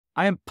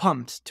I am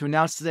pumped to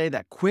announce today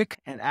that Qwik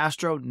and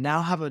Astro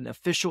now have an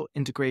official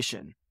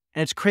integration,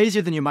 and it's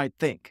crazier than you might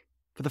think.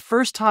 For the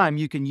first time,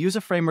 you can use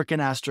a framework in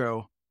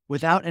Astro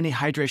without any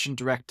hydration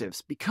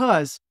directives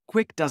because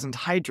Qwik doesn't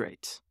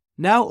hydrate.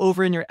 Now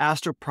over in your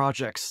Astro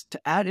projects,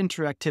 to add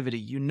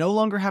interactivity, you no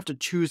longer have to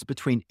choose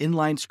between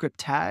inline script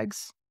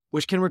tags,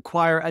 which can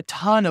require a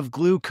ton of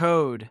glue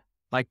code,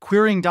 like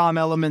querying DOM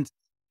elements,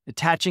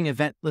 attaching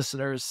event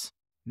listeners,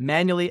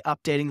 manually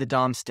updating the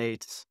DOM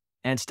states,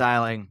 and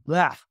styling.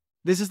 Blah.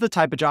 This is the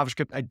type of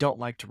JavaScript I don't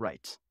like to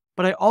write.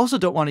 But I also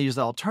don't want to use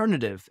the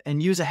alternative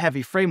and use a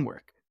heavy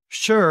framework.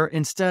 Sure,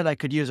 instead I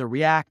could use a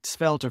React,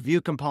 Svelte, or Vue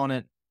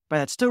component, but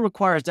that still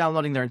requires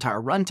downloading their entire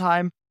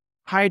runtime,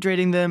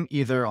 hydrating them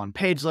either on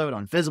page load,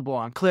 on visible,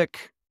 on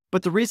click.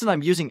 But the reason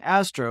I'm using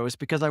Astro is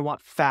because I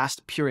want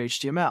fast, pure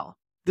HTML.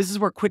 This is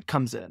where Qwik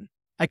comes in.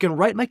 I can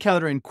write my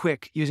counter in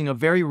Qwik using a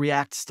very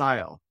React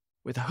style,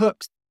 with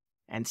hooks,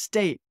 and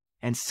state,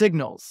 and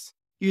signals,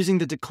 using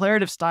the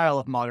declarative style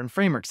of modern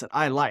frameworks that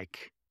I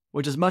like,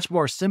 which is much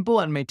more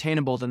simple and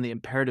maintainable than the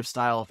imperative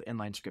style of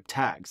inline script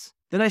tags.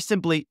 Then I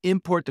simply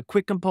import the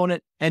Qwik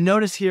component, and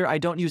notice here I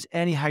don't use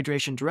any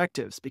hydration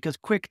directives because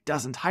Qwik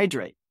doesn't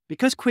hydrate.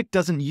 Because Qwik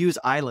doesn't use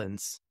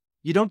islands,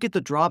 you don't get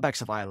the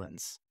drawbacks of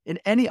islands. In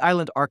any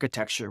island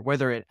architecture,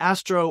 whether in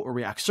Astro or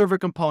React Server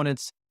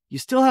components, you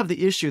still have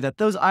the issue that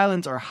those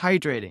islands are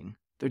hydrating.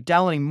 They're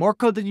downloading more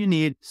code than you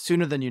need,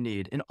 sooner than you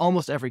need, in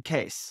almost every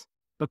case.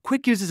 But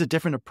Qwik uses a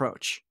different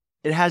approach.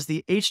 It has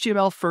the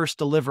HTML-first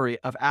delivery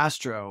of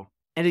Astro,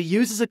 and it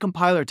uses a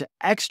compiler to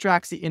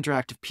extract the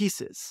interactive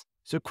pieces.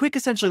 So Qwik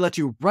essentially lets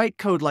you write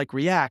code like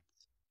React,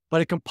 but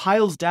it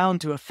compiles down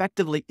to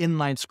effectively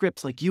inline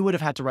scripts like you would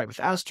have had to write with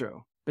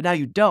Astro. But now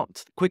you don't.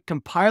 The Qwik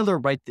compiler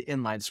writes the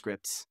inline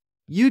scripts.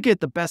 You get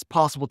the best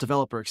possible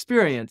developer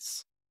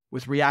experience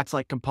with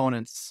React-like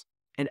components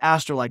and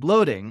Astro-like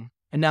loading,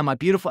 and now my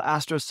beautiful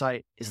Astro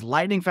site is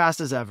lightning fast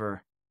as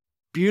ever,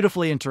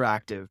 beautifully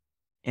interactive,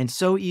 and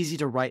so easy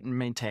to write and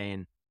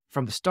maintain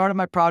from the start of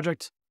my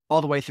project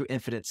all the way through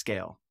infinite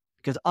scale.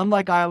 Because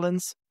unlike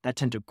islands that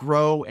tend to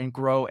grow and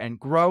grow and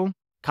grow,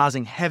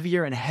 causing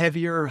heavier and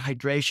heavier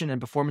hydration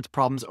and performance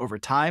problems over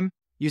time,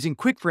 using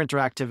Qwik for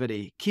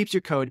interactivity keeps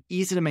your code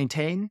easy to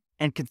maintain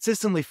and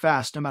consistently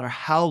fast no matter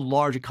how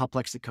large and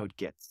complex the code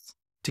gets.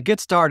 To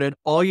get started,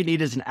 all you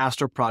need is an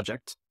Astro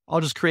project.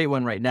 I'll just create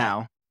one right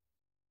now.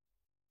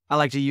 I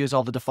like to use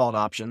all the default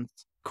options.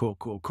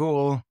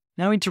 Cool.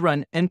 Now we need to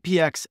run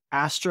npx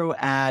astro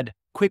add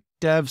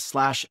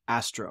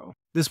qwikdev/astro.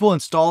 This will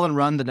install and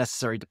run the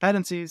necessary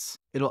dependencies.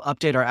 It'll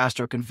update our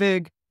Astro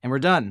config, and we're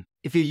done.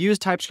 If you use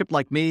TypeScript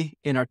like me,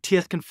 in our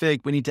ts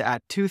config, we need to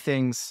add two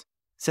things.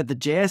 Set the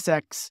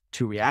JSX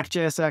to React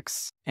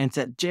JSX, and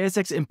set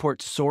JSX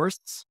import source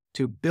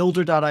to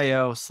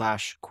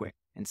Builder.io/Qwik,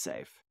 and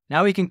save.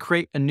 Now we can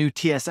create a new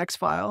TSX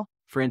file,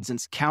 for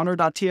instance,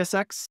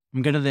 counter.tsx.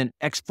 I'm going to then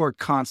export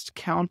const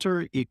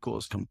counter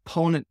equals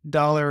component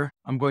 $.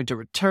 I'm going to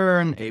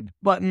return a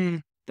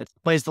button that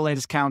displays the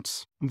latest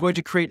counts. I'm going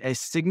to create a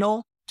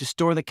signal to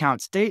store the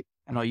count state,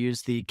 and I'll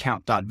use the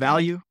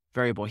count.value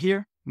variable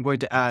here. I'm going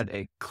to add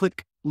a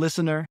click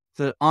listener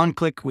so that on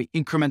click we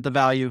increment the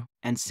value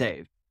and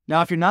save.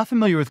 Now, if you're not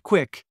familiar with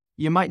Qwik,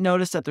 you might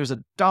notice that there's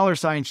a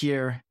 $sign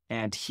here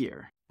and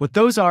here. What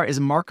those are is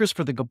markers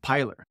for the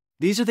compiler.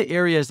 These are the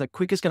areas that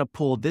Qwik is going to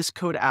pull this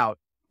code out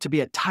to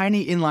be a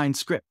tiny inline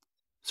script.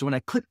 So when I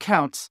click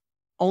counts,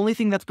 only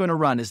thing that's going to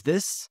run is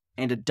this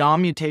and a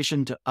DOM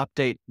mutation to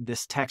update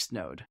this text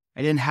node.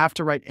 I didn't have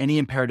to write any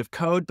imperative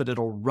code, but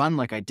it'll run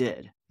like I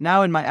did.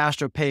 Now in my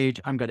Astro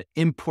page, I'm going to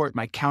import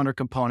my counter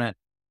component.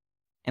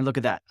 And look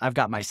at that. I've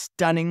got my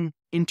stunning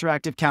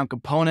interactive count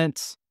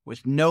components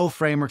with no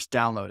frameworks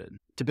downloaded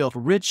to build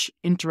rich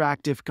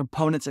interactive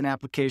components and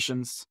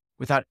applications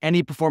without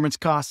any performance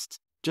cost,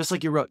 just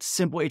like you wrote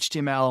simple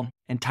HTML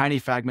and tiny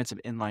fragments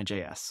of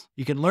inline.js.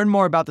 You can learn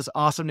more about this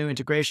awesome new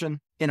integration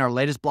in our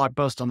latest blog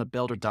post on the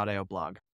Builder.io blog.